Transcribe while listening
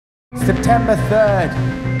September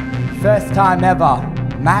 3rd, first time ever,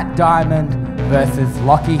 Matt Diamond versus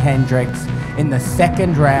Lochy Hendricks in the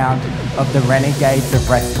second round of the Renegades of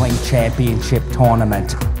Wrestling Championship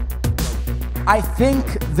Tournament. I think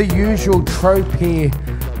the usual trope here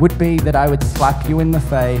would be that I would slap you in the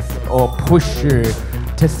face or push you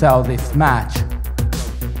to sell this match.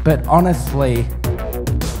 But honestly,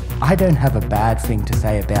 I don't have a bad thing to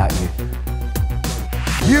say about you.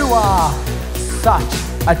 You are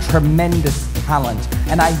such a tremendous talent,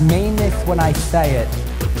 and I mean this when I say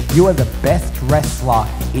it. You are the best wrestler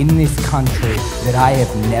in this country that I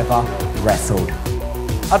have never wrestled.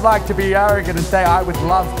 I'd like to be arrogant and say I would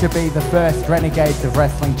love to be the first Renegades of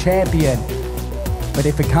Wrestling champion, but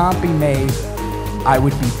if it can't be me, I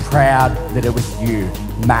would be proud that it was you,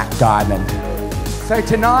 Matt Diamond. So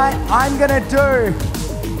tonight, I'm gonna do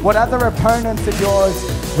what other opponents of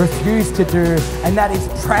yours refuse to do, and that is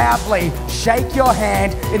proudly shake your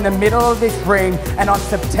hand in the middle of this ring, and on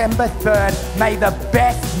September 3rd, may the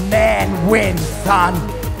best man win, son.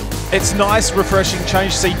 It's nice, refreshing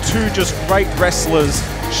change to see two just great wrestlers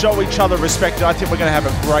show each other respect. I think we're going to have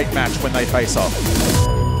a great match when they face off.